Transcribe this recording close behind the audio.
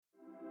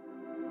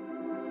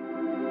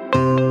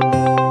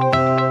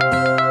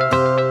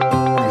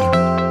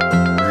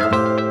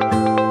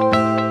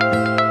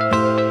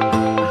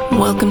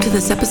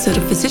this episode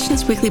of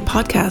Physicians Weekly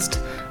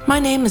podcast. My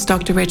name is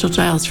Dr. Rachel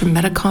Giles from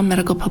Medicom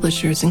Medical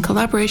Publishers in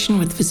collaboration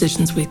with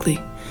Physicians Weekly.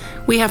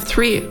 We have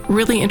 3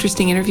 really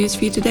interesting interviews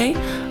for you today,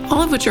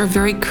 all of which are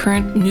very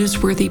current,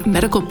 newsworthy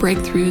medical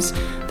breakthroughs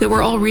that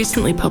were all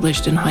recently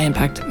published in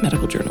high-impact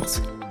medical journals.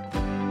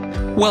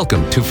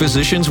 Welcome to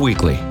Physicians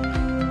Weekly.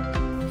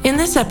 In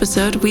this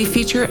episode, we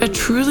feature a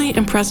truly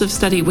impressive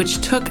study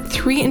which took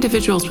 3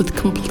 individuals with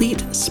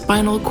complete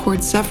spinal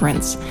cord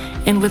severance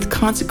and with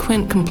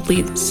consequent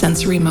complete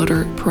sensory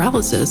motor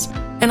paralysis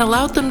and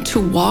allowed them to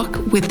walk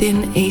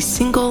within a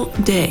single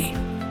day.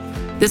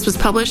 This was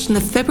published in the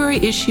February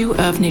issue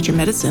of Nature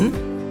Medicine,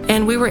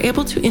 and we were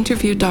able to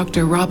interview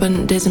Dr.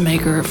 Robin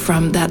Desemaker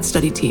from that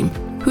study team,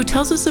 who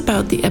tells us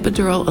about the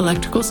epidural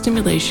electrical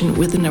stimulation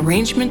with an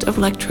arrangement of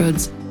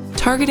electrodes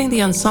targeting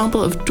the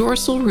ensemble of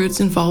dorsal roots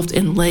involved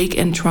in leg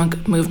and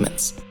trunk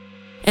movements.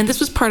 And this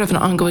was part of an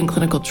ongoing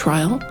clinical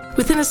trial.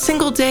 Within a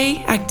single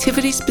day,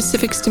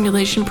 activity-specific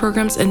stimulation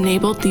programs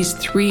enabled these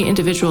 3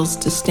 individuals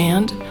to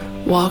stand,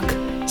 walk,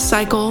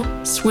 cycle,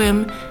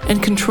 swim,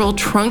 and control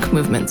trunk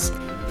movements.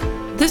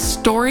 This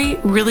story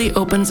really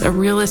opens a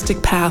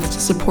realistic path to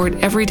support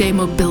everyday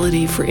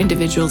mobility for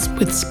individuals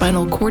with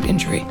spinal cord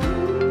injury.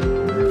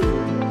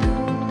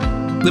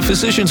 The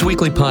Physicians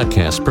Weekly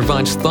podcast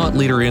provides thought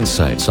leader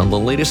insights on the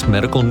latest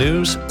medical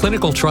news,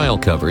 clinical trial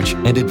coverage,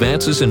 and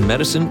advances in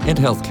medicine and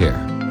healthcare.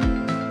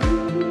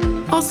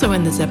 Also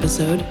in this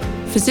episode,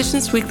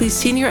 Physicians Weekly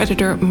senior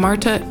editor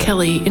Marta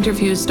Kelly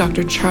interviews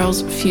Dr.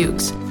 Charles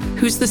Fuchs,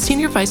 who's the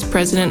senior vice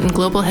president and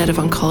global head of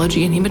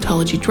oncology and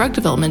hematology drug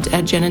development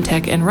at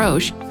Genentech and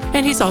Roche,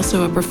 and he's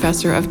also a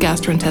professor of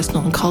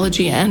gastrointestinal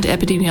oncology and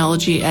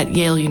epidemiology at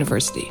Yale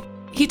University.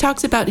 He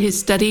talks about his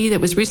study that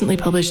was recently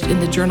published in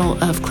the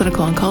Journal of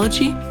Clinical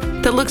Oncology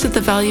that looks at the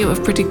value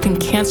of predicting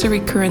cancer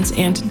recurrence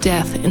and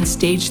death in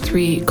stage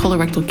 3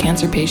 colorectal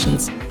cancer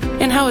patients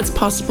and how it's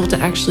possible to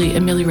actually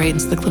ameliorate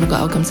the clinical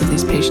outcomes of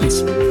these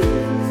patients.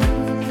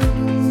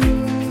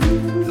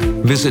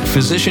 Visit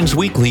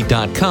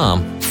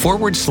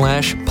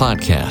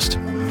physiciansweekly.com/podcast.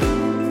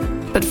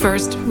 But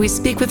first, we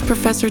speak with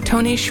Professor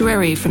Tony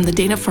Choueiri from the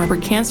Dana-Farber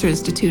Cancer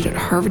Institute at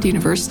Harvard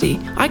University.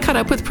 I caught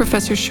up with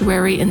Professor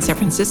Choueiri in San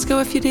Francisco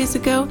a few days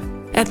ago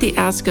at the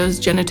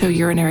ASCO's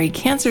Genitourinary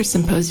Cancer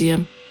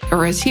Symposium,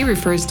 or as he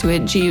refers to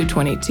it,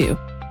 GU22.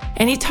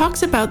 And he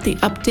talks about the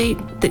update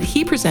that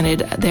he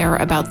presented there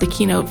about the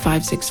Keynote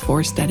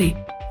 564 study,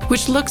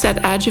 which looks at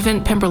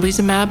adjuvant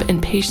pembrolizumab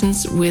in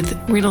patients with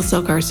renal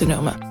cell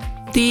carcinoma.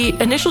 The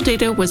initial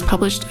data was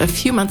published a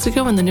few months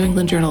ago in the New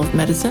England Journal of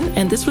Medicine,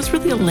 and this was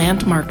really a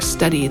landmark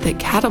study that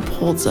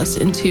catapults us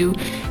into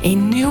a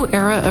new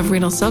era of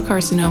renal cell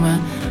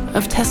carcinoma,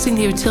 of testing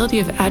the utility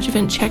of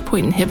adjuvant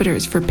checkpoint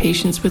inhibitors for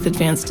patients with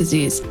advanced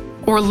disease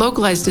or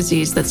localized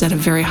disease that's at a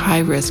very high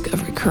risk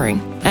of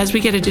recurring. As we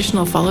get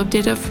additional follow-up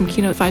data from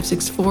Keynote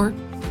 564,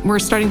 we're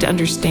starting to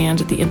understand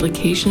the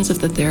implications of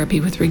the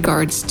therapy with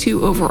regards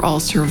to overall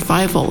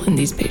survival in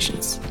these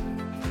patients.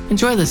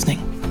 Enjoy listening.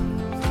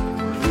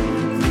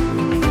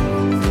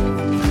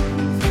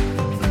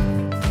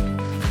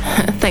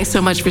 Thanks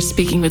so much for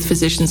speaking with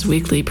Physicians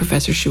Weekly,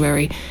 Professor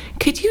Choueiri.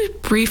 Could you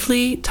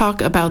briefly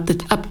talk about the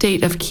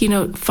update of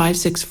Keynote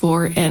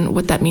 564 and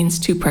what that means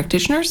to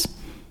practitioners?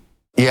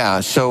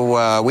 Yeah,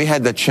 so we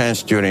had the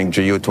chance during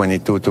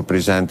GU22 to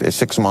present a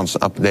 6-month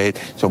update,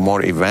 so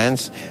more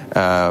events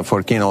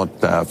for Keynote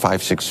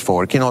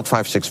 564. Keynote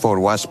 564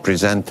 was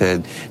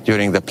presented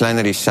during the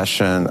plenary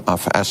session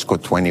of ASCO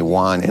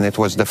 21, and it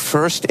was the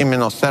first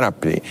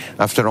immunotherapy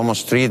after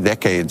almost 3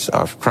 decades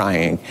of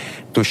trying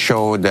to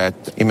show that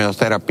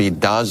immunotherapy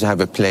does have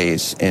a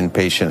place in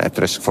patients at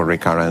risk for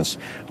recurrence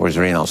with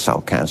renal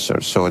cell cancer.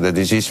 So the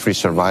disease-free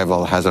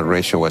survival hazard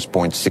ratio was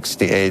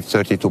 0.68,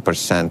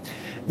 32%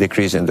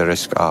 decrease in the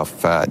risk of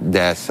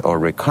death or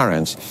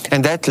recurrence.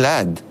 And that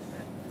led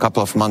a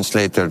couple of months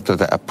later to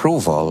the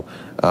approval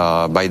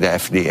by the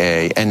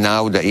FDA, and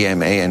now the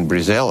EMA in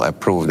Brazil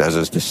approved, as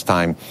is this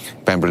time,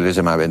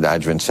 pembrolizumab in the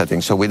adjuvant setting.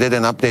 So we did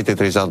an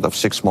updated result of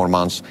 6 more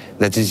months.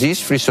 The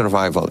disease-free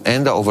survival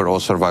and the overall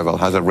survival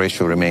hazard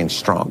ratio remained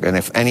strong, and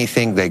if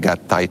anything, they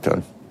got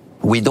tighter.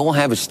 We don't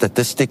have a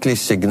statistically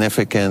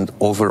significant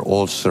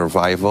overall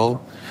survival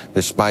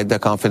despite the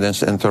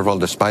confidence interval,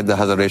 despite the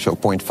hazard ratio of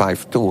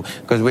 0.52,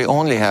 because we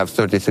only have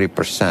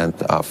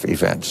 33% of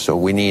events. So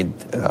we need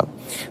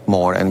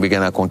more, and we're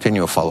going to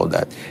continue to follow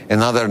that.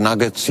 Another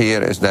nugget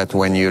here is that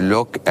when you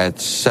look at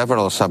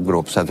several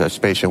subgroups, such as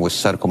patients with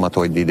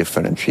sarcomatoid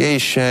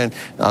dedifferentiation,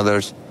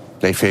 others,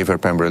 they favor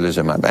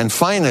pembrolizumab. And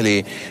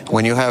finally,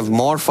 when you have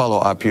more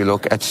follow-up, you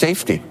look at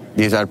safety.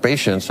 These are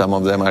patients, some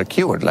of them are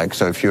cured.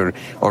 So if you're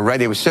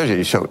already with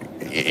surgery, so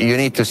you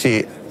need to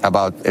see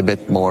about a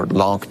bit more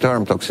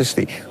long-term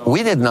toxicity.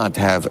 We did not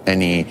have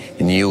any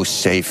new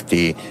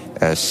safety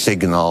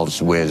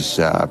signals with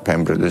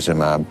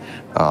pembrolizumab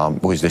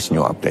with this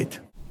new update.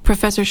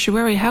 Professor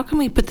Choueiri, how can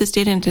we put this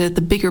data into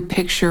the bigger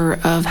picture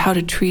of how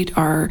to treat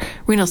our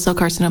renal cell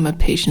carcinoma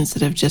patients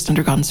that have just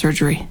undergone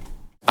surgery?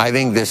 I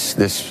think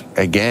this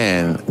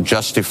again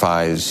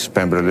justifies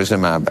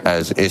pembrolizumab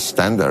as a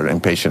standard in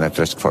patient at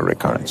risk for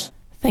recurrence.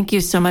 Thank you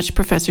so much,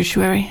 Professor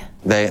Choueiri.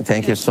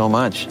 Thank you so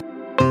much.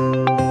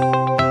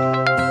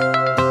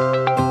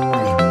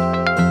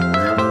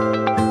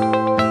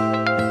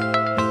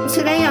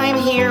 Today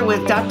I'm here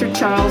with Dr.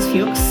 Charles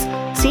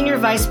Fuchs, Senior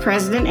Vice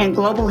President and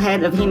Global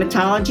Head of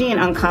Hematology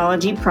and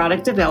Oncology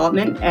Product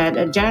Development at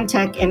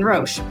Genentech and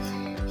Roche.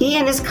 He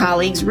and his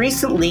colleagues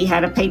recently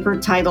had a paper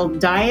titled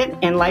Diet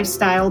and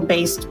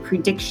Lifestyle-Based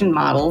Prediction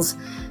Models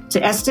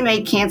to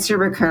Estimate Cancer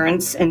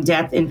Recurrence and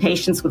Death in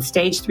Patients with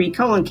Stage 3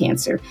 Colon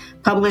Cancer,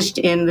 published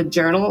in the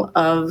Journal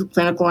of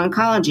Clinical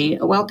Oncology.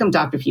 Welcome,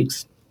 Dr.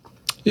 Fuchs.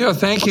 Yeah,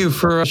 thank you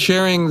for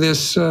sharing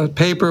this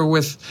paper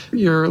with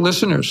your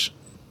listeners.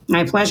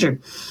 My pleasure.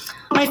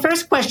 My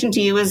first question to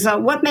you is,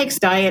 what makes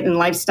diet and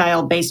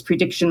lifestyle-based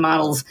prediction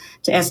models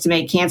to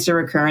estimate cancer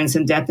recurrence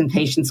and death in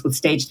patients with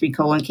stage 3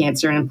 colon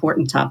cancer an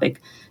important topic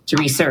to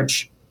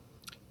research?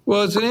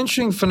 Well, it's an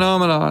interesting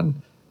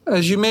phenomenon.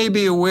 As you may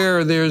be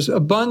aware, there's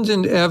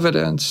abundant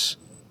evidence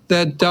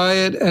that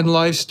diet and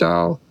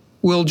lifestyle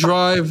will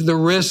drive the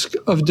risk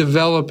of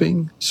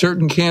developing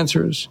certain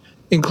cancers,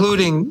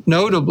 including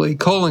notably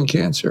colon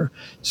cancer,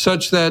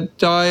 such that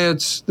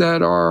diets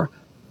that are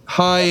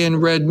high in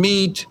red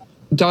meat,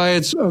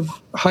 diets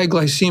of high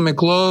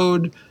glycemic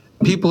load,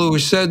 people who are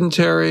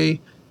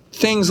sedentary,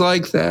 things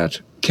like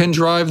that can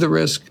drive the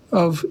risk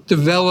of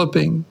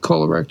developing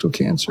colorectal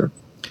cancer.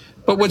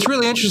 But what's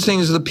really interesting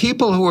is the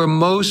people who are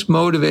most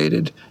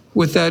motivated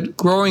with that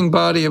growing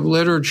body of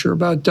literature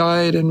about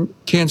diet and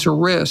cancer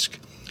risk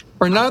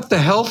are not the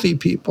healthy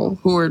people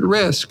who are at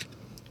risk.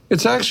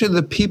 It's actually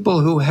the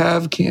people who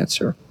have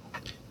cancer.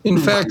 In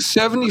fact,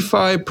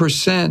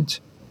 75%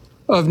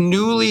 of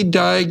newly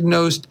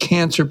diagnosed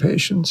cancer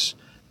patients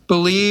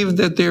believe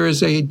that there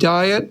is a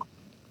diet,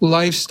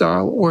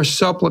 lifestyle, or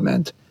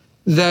supplement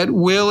that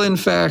will, in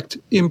fact,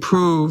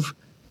 improve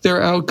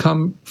their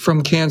outcome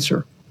from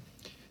cancer.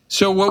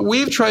 So what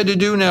we've tried to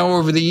do now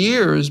over the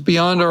years,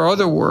 beyond our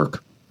other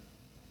work,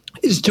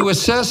 is to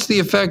assess the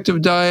effect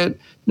of diet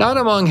not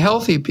among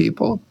healthy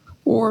people,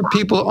 or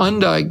people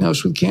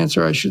undiagnosed with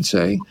cancer, I should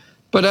say,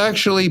 but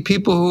actually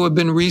people who have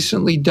been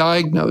recently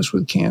diagnosed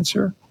with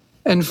cancer,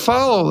 and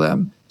follow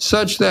them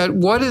such that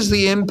what is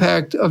the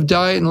impact of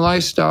diet and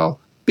lifestyle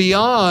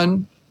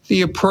beyond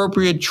the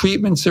appropriate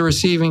treatments they're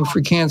receiving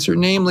for cancer?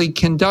 Namely,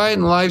 can diet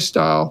and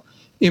lifestyle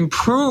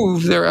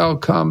improve their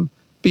outcome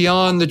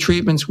beyond the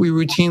treatments we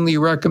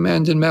routinely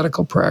recommend in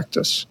medical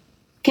practice?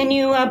 Can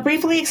you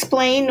briefly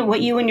explain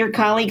what you and your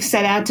colleagues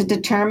set out to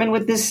determine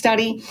with this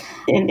study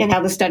and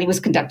how the study was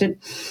conducted?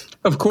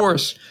 Of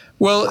course.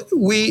 Well,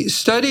 we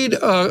studied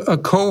a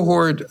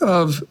cohort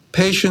of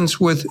patients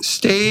with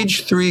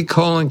stage 3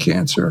 colon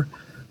cancer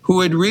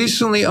who had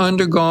recently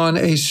undergone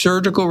a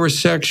surgical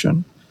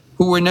resection,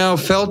 who were now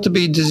felt to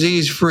be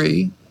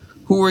disease-free,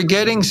 who were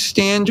getting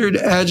standard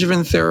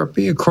adjuvant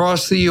therapy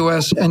across the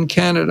U.S. and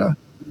Canada.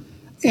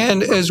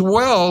 And as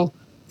well,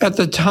 at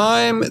the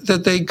time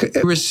that they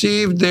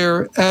received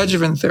their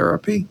adjuvant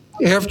therapy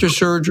after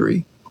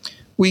surgery,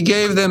 we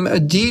gave them a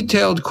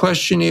detailed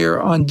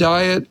questionnaire on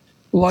diet,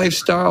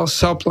 lifestyle,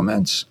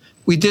 supplements.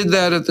 We did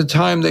that at the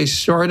time they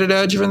started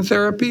adjuvant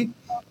therapy.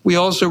 We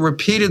also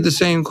repeated the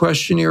same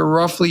questionnaire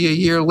roughly a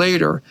year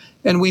later,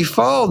 and we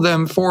followed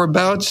them for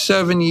about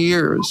 7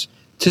 years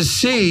to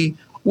see,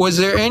 was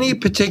there any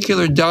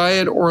particular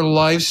diet or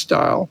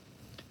lifestyle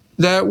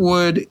that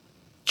would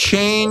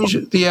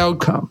change the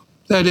outcome?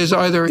 That is,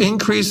 either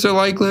increase the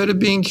likelihood of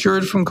being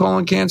cured from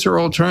colon cancer, or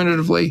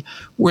alternatively,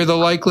 where the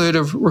likelihood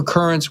of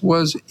recurrence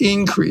was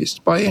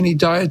increased by any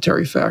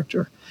dietary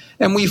factor.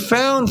 And we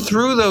found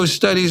through those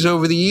studies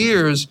over the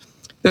years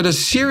that a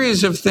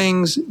series of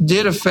things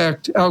did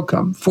affect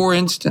outcome. For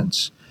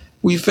instance,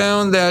 we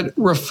found that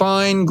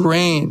refined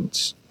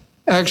grains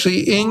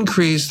actually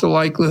increased the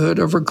likelihood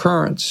of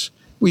recurrence.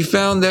 We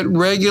found that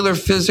regular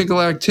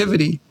physical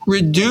activity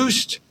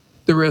reduced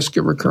the risk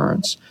of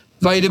recurrence.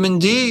 Vitamin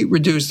D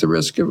reduced the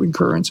risk of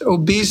recurrence.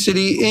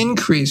 Obesity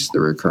increased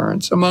the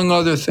recurrence, among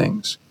other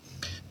things.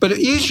 But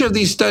each of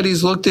these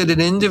studies looked at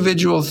an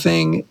individual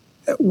thing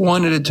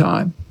one at a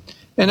time.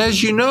 And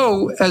as you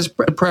know, as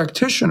a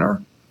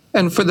practitioner,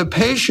 and for the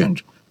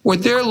patient,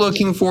 what they're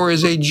looking for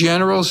is a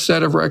general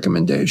set of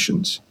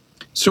recommendations.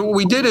 So what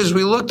we did is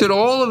we looked at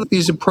all of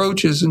these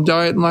approaches in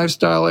diet and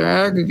lifestyle in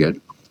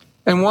aggregate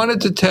and wanted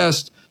to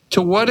test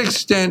to what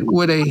extent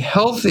would a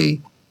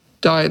healthy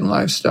diet and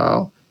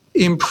lifestyle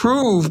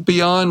improve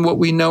beyond what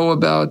we know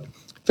about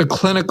the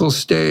clinical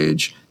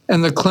stage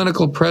and the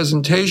clinical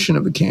presentation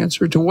of the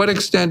cancer, to what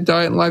extent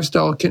diet and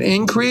lifestyle can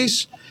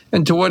increase,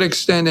 and to what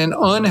extent an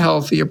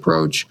unhealthy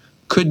approach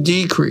could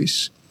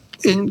decrease.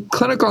 In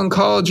clinical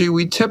oncology,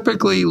 we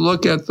typically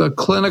look at the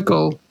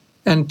clinical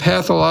and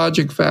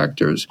pathologic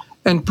factors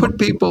and put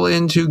people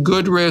into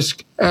good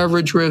risk,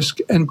 average risk,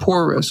 and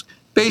poor risk,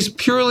 based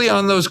purely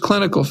on those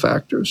clinical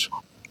factors.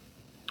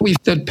 We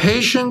found that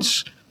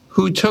patients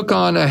who took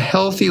on a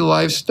healthy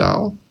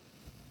lifestyle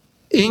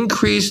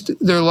increased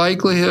their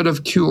likelihood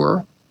of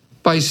cure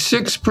by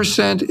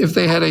 6% if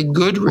they had a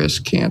good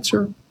risk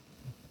cancer,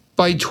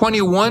 by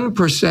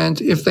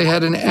 21% if they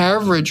had an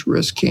average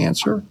risk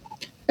cancer,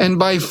 and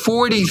by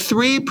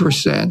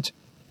 43%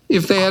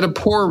 if they had a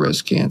poor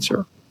risk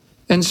cancer.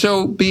 And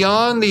so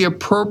beyond the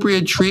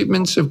appropriate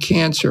treatments of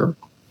cancer,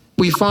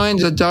 we find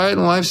that diet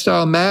and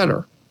lifestyle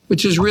matter,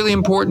 which is really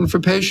important for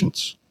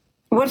patients.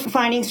 What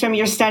findings from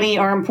your study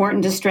are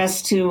important to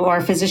stress to our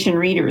physician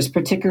readers,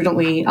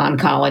 particularly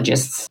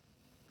oncologists?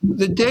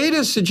 The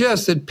data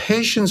suggests that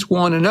patients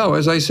want to know.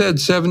 As I said,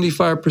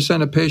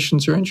 75% of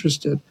patients are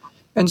interested.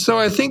 And so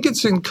I think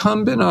it's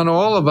incumbent on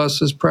all of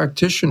us as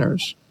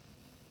practitioners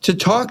to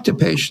talk to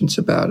patients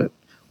about it.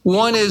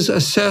 One is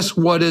assess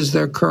what is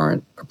their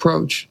current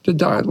approach to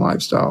diet and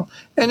lifestyle.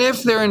 And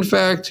if they're in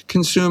fact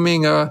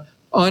consuming an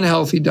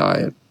unhealthy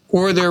diet,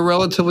 or they're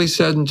relatively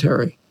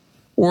sedentary,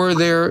 or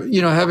they're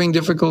having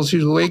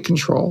difficulties with weight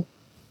control,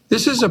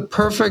 this is a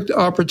perfect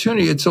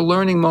opportunity. It's a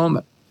learning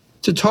moment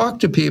to talk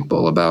to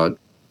people about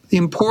the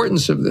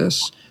importance of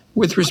this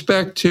with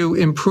respect to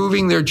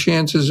improving their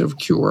chances of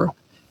cure.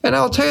 And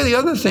I'll tell you, the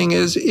other thing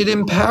is it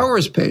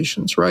empowers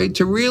patients, right,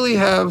 to really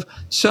have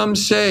some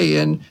say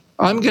in,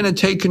 I'm going to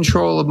take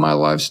control of my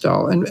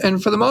lifestyle.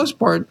 And for the most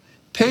part,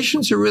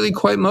 patients are really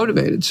quite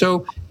motivated.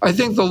 So I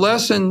think the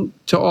lesson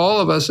to all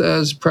of us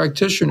as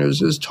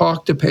practitioners is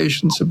talk to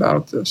patients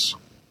about this.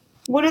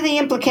 What are the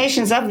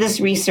implications of this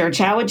research?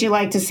 How would you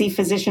like to see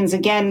physicians,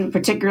 again,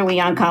 particularly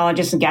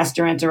oncologists and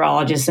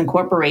gastroenterologists,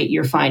 incorporate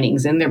your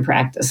findings in their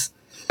practice?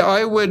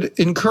 I would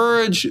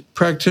encourage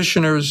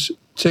practitioners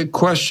to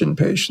question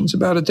patients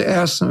about it, to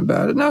ask them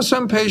about it. Now,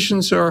 some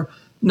patients are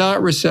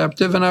not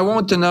receptive, and I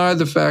won't deny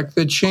the fact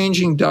that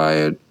changing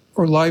diet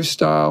or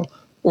lifestyle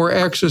or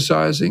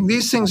exercising,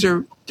 these things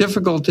are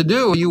difficult to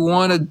do. You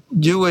want to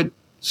do it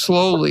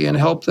slowly and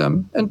help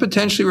them and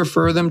potentially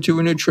refer them to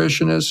a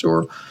nutritionist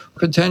or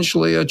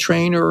potentially a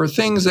trainer or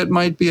things that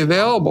might be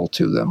available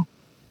to them.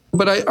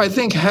 But I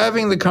think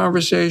having the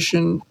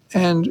conversation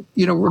and,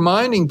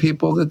 reminding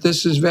people that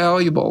this is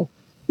valuable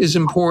is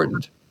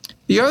important.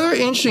 The other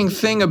interesting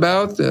thing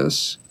about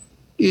this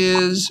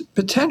is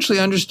potentially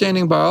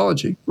understanding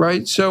biology,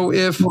 right? So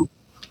if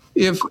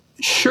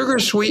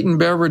sugar-sweetened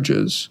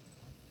beverages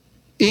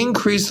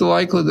increase the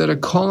likelihood that a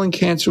colon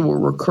cancer will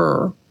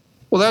recur,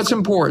 well, that's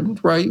important,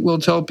 right? We'll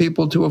tell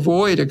people to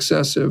avoid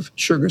excessive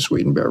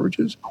sugar-sweetened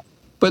beverages.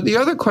 But the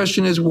other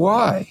question is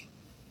why?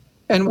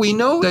 And we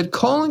know that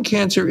colon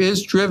cancer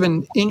is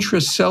driven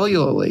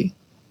intracellularly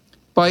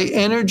by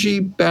energy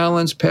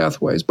balance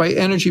pathways,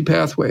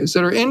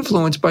 that are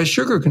influenced by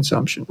sugar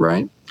consumption,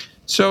 right?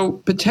 So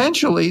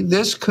potentially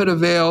this could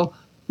avail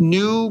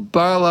new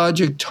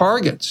biologic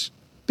targets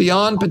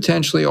beyond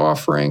potentially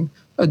offering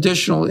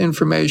additional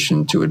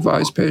information to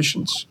advise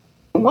patients.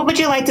 What would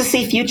you like to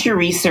see future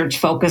research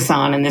focus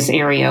on in this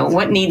area?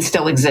 What needs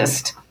still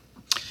exist?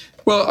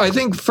 Well, I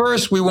think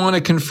first we want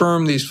to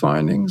confirm these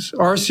findings.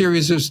 Our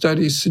series of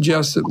studies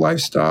suggests that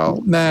lifestyle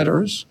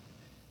matters.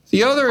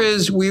 The other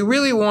is we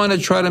really want to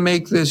try to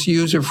make this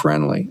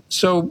user-friendly.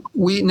 So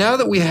now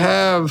that we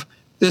have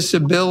this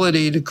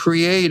ability to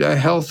create a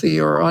healthy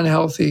or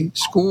unhealthy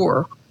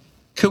score,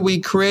 could we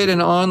create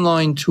an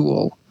online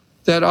tool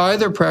that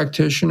either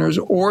practitioners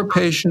or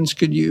patients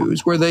could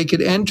use where they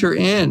could enter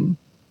in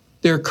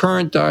their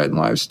current diet and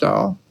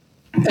lifestyle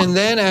and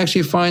then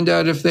actually find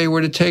out if they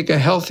were to take a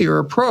healthier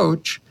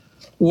approach,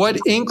 what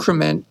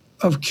increment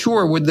of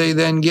cure would they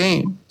then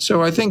gain?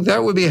 So I think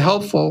that would be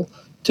helpful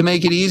to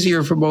make it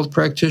easier for both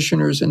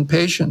practitioners and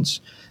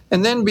patients.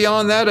 And then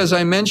beyond that, as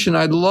I mentioned,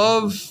 I'd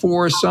love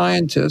for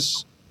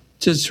scientists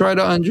to try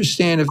to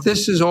understand if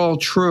this is all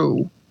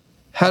true,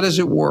 how does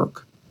it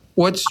work?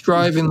 What's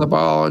driving the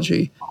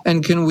biology?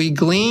 And can we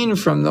glean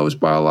from those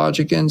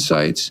biologic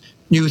insights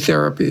new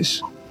therapies?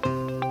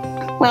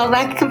 Well,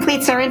 that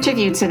completes our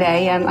interview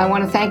today, and I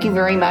want to thank you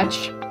very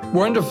much.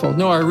 Wonderful.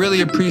 No, I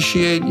really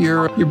appreciate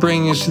your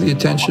bringing us to the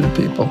attention of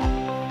people.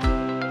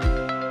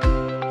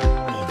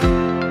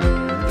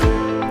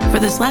 For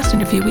this last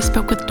interview, we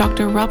spoke with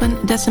Dr. Robin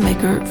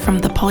Desemaker from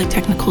the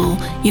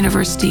Polytechnical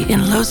University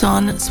in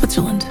Lausanne,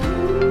 Switzerland.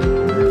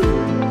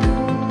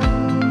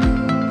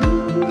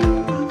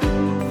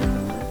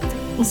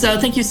 So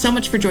thank you so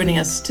much for joining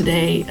us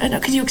today.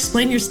 Could you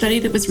explain your study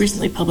that was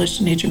recently published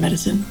in Nature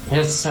Medicine?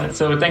 Yes,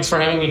 so thanks for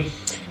having me.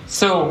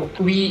 So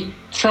we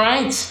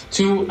tried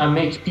to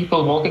make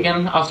people walk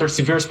again after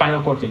severe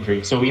spinal cord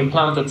injury. So we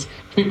implanted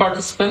 3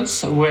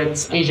 participants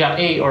with ASIA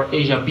A or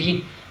ASIA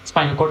B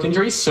spinal cord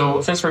injuries,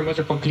 so sensory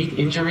motor complete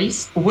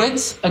injuries,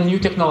 with a new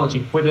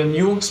technology, with a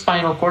new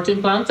spinal cord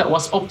implant that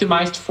was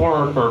optimized for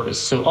our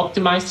purpose. So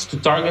optimized to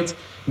target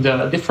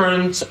the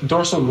different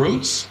dorsal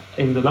roots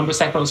in the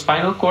lumbosacral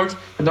spinal cord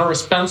that are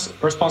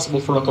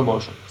responsible for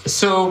locomotion.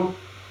 So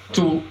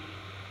to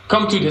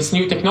come to this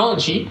new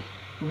technology,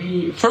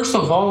 we first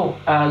of all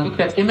looked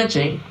at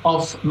imaging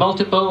of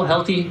multiple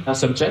healthy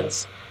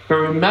subjects,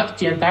 where we mapped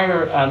the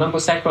entire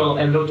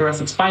lumbosacral and low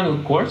thoracic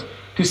spinal cord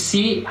to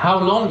see how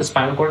long the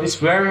spinal cord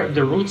is, where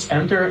the roots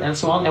enter, and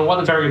so on, and what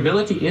the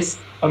variability is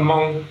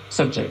among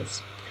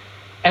subjects.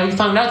 And we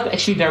found out that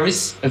actually there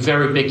is a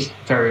very big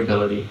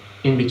variability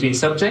in between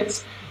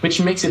subjects,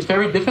 which makes it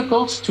very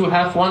difficult to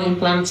have one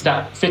implant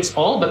that fits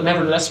all, but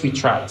nevertheless we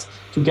tried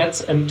to get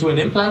to an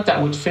implant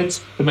that would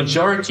fit the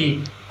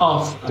majority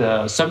of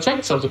the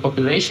subjects of the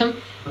population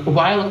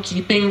while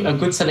keeping a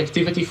good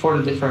selectivity for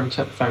the different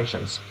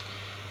functions.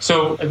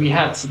 So we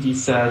had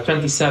these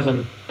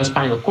 27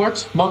 spinal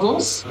cord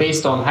models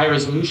based on high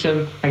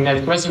resolution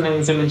magnetic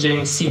resonance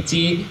imaging,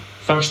 CT,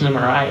 functional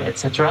MRI,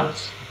 etc.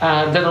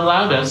 That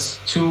allowed us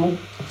to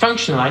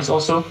functionalize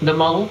also the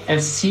model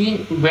and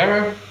see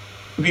where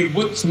we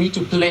would need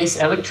to place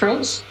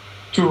electrodes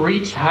to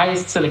reach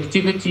highest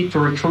selectivity to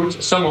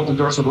recruit some of the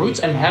dorsal roots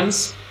and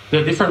hence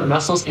the different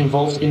muscles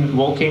involved in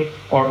walking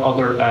or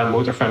other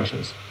motor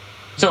functions.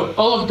 So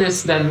all of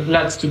this then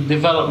led to the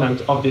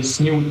development of this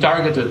new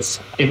targeted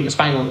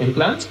spinal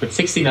implant with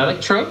 16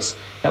 electrodes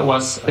that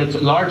was a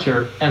bit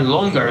larger and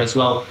longer as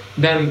well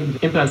than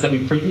the implants that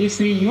we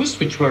previously used,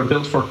 which were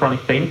built for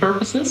chronic pain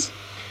purposes.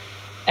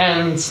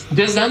 And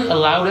this then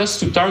allowed us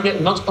to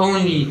target not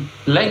only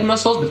leg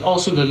muscles, but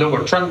also the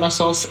lower trunk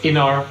muscles in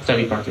our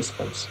study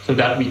participants, so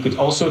that we could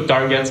also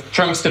target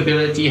trunk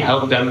stability,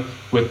 help them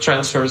with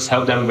transfers,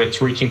 help them with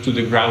reaching to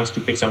the ground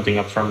to pick something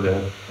up from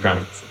the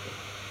ground.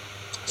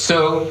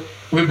 So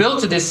we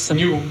built this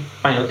new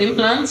spinal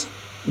implant.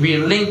 We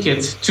link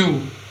it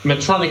to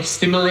Medtronic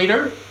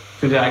stimulator,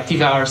 to the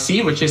Activa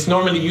RC, which is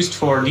normally used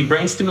for deep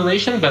brain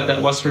stimulation, but that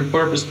was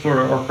repurposed for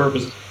our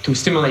purpose to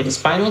stimulate the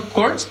spinal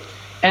cord.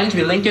 And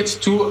we link it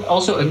to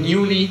also a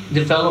newly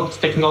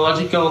developed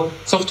technological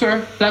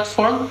software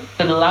platform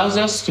that allows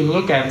us to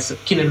look at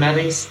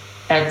kinematics,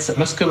 at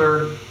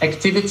muscular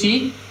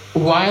activity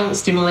while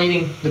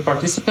stimulating the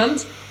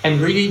participant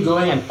and really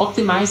going and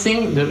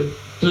optimizing the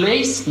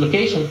place,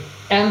 location,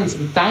 and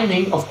the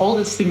timing of all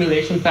the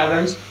stimulation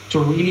patterns to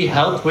really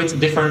help with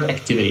different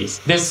activities.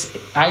 This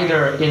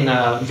either in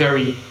a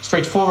very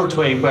straightforward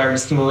way where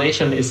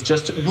stimulation is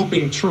just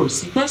looping through a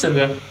sequence and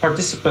the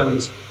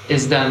participant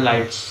is then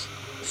like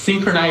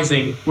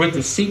synchronizing with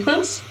the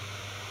sequence,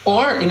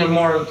 or in a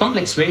more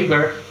complex way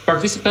where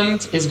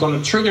participant is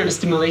going to trigger the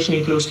stimulation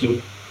in closed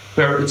loop,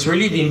 where it's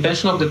really the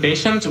intention of the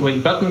patient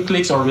with button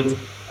clicks or with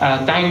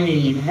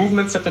tiny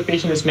movements that the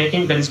patient is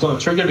making that is going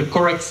to trigger the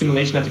correct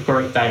stimulation at the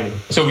correct timing.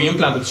 So we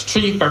implanted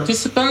 3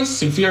 participants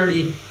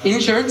severely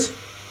injured,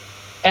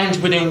 and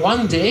within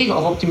 1 day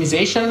of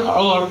optimization,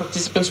 all our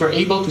participants were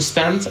able to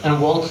stand and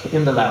walk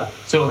in the lab.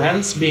 So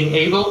hence being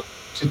able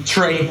to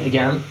train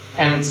again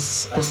and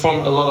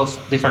perform a lot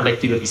of different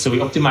activities. So we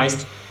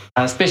optimized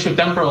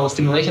spatiotemporal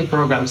stimulation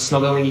programs,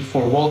 not only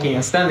for walking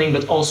and standing,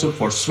 but also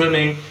for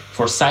swimming,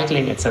 for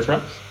cycling,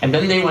 etc. And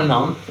then they went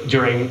on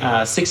during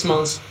 6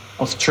 months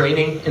of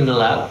training in the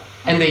lab,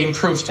 and they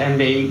improved and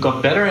they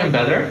got better and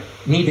better,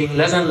 needing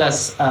less and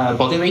less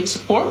body weight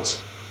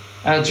support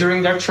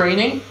during their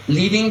training,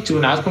 leading to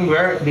an outcome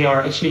where they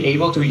are actually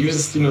able to use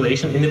the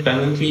stimulation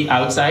independently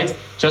outside,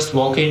 just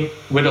walking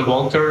with a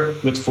walker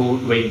with full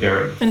weight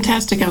bearing.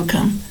 Fantastic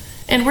outcome.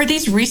 And were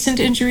these recent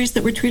injuries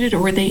that were treated,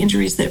 or were they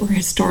injuries that were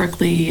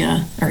historically,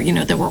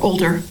 that were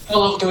older?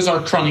 All of those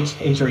are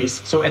chronic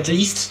injuries. So at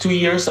least 2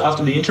 years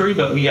after the injury,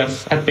 but we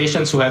have had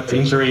patients who had the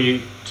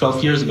injury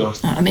 12 years ago.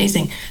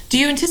 Amazing. Do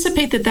you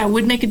anticipate that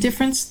would make a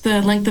difference,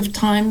 the length of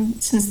time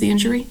since the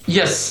injury?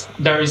 Yes,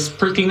 there is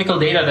preclinical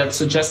data that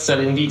suggests that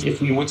indeed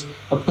if we would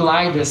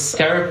apply this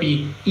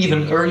therapy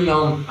even early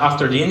on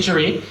after the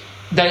injury,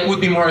 that it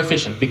would be more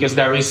efficient because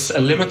there is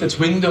a limited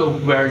window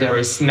where there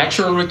is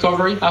natural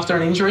recovery after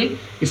an injury.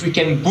 If we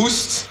can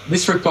boost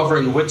this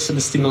recovery with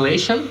the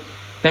stimulation,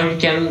 then we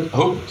can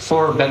hope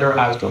for better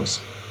outcomes.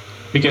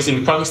 Because in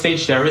the chronic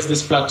stage, there is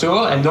this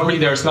plateau, and normally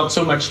there's not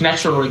so much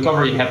natural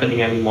recovery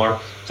happening anymore.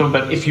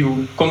 But if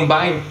you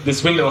combine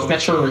this window of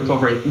natural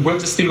recovery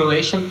with the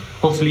stimulation,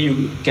 hopefully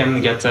you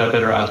can get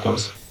better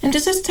outcomes. And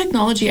does this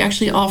technology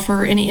actually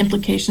offer any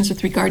implications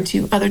with regard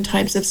to other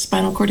types of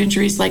spinal cord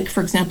injuries, like,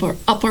 for example,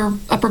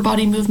 upper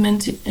body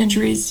movement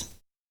injuries?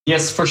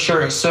 Yes, for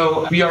sure.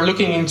 So we are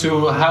looking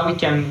into how we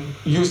can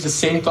use the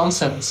same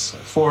concepts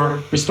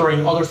for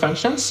restoring other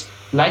functions,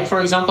 like, for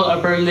example,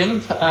 upper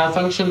limb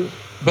function,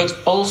 but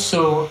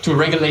also to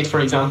regulate, for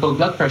example,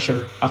 blood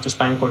pressure after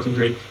spinal cord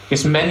injury.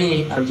 Because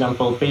many, for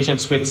example,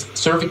 patients with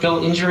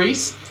cervical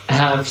injuries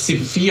have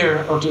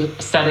severe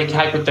orthostatic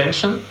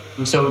hypotension.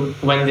 So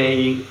when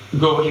they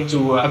go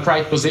into a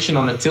upright position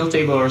on a tilt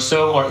table or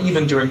so, or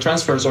even during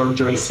transfers or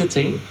during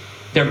sitting,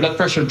 their blood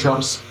pressure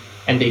drops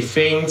and they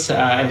faint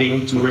and they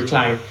need to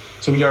recline.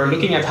 So we are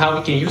looking at how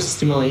we can use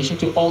stimulation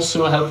to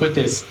also help with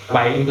this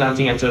by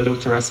implanting at the low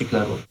thoracic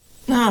level.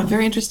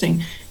 Very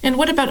interesting. And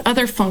what about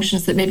other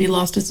functions that may be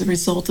lost as a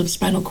result of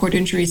spinal cord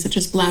injuries, such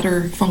as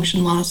bladder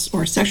function loss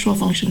or sexual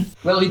function?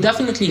 Well, we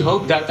definitely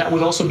hope that that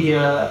would also be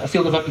a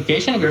field of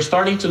application. We're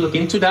starting to look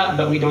into that,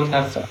 but we don't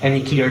have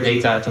any clear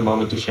data at the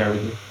moment to share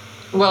with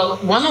you. Well,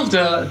 one of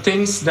the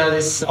things that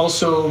is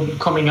also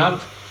coming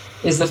up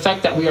is the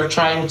fact that we are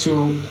trying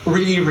to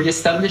really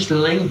reestablish the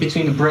link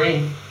between the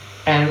brain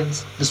and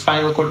the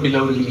spinal cord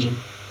below the lesion.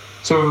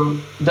 So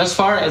thus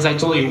far, as I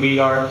told you, we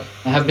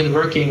have been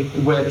working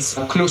with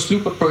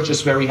closed-loop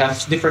approaches where we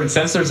have different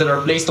sensors that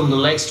are placed on the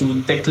legs to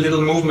detect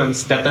little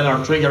movements that then are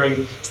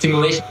triggering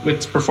stimulation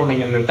with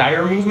performing an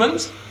entire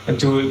movement and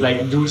to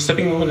do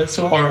stepping movement and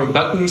so on, or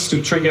buttons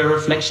to trigger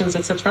reflections,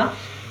 etc.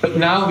 But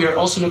now we are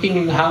also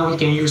looking at how we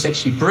can use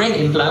actually brain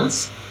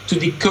implants to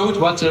decode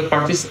what the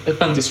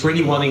participant is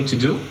really wanting to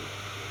do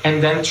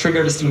and then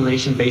trigger the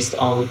stimulation based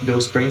on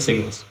those brain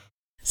signals.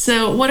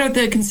 So what are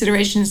the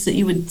considerations that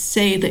you would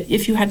say that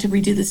if you had to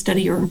redo the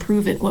study or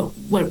improve it,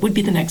 what would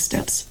be the next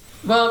steps?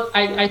 Well,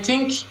 I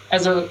think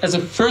as a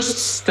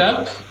first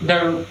step,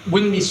 there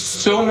wouldn't be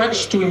so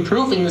much to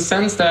improve in the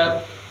sense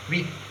that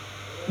we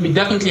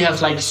definitely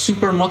have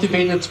super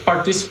motivated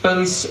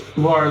participants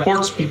who are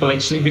sports people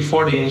actually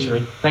before the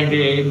injury.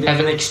 They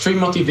have an extreme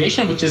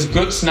motivation, which is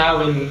good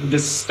now in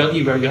this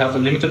study where you have a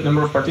limited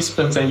number of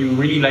participants and you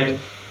really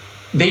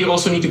they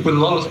also need to put a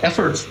lot of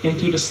effort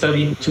into the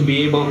study to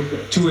be able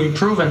to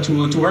improve and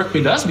to work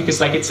with us because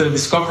it's a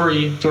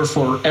discovery tour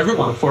for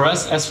everyone, for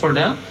us as for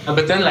them.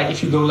 But then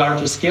if you go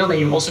larger scale, then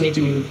you also need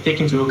to take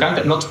into account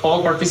that not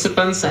all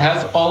participants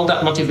have all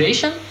that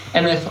motivation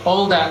and have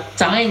all that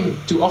time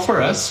to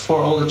offer us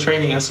for all the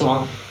training and so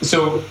on.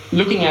 So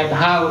looking at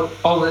how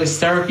all this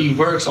therapy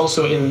works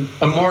also in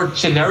a more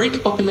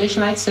generic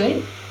population, I'd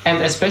say,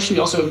 and especially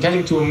also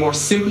getting to a more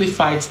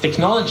simplified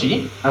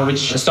technology,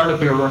 which a startup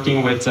we're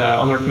working with,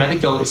 Onward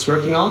Medical, is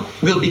working on,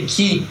 will be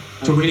key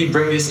to really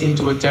bring this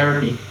into a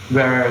therapy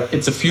where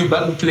it's a few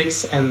button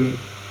clicks and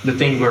the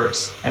thing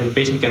works and the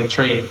patient can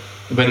train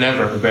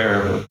whenever,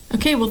 wherever.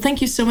 Okay, well, thank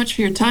you so much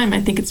for your time.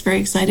 I think it's very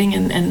exciting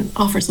and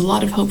offers a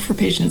lot of hope for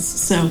patients.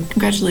 So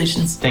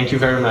congratulations. Thank you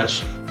very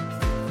much.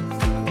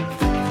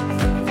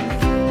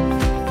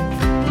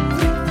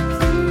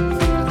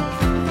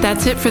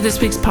 That's it for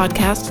this week's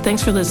podcast.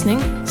 Thanks for listening.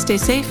 Stay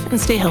safe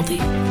and stay healthy.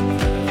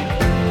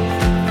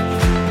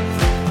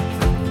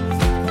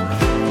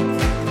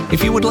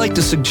 If you would like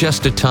to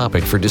suggest a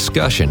topic for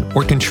discussion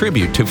or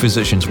contribute to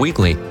Physicians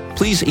Weekly,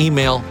 please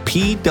email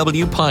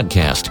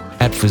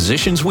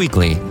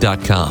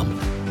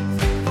pwpodcast@physiciansweekly.com.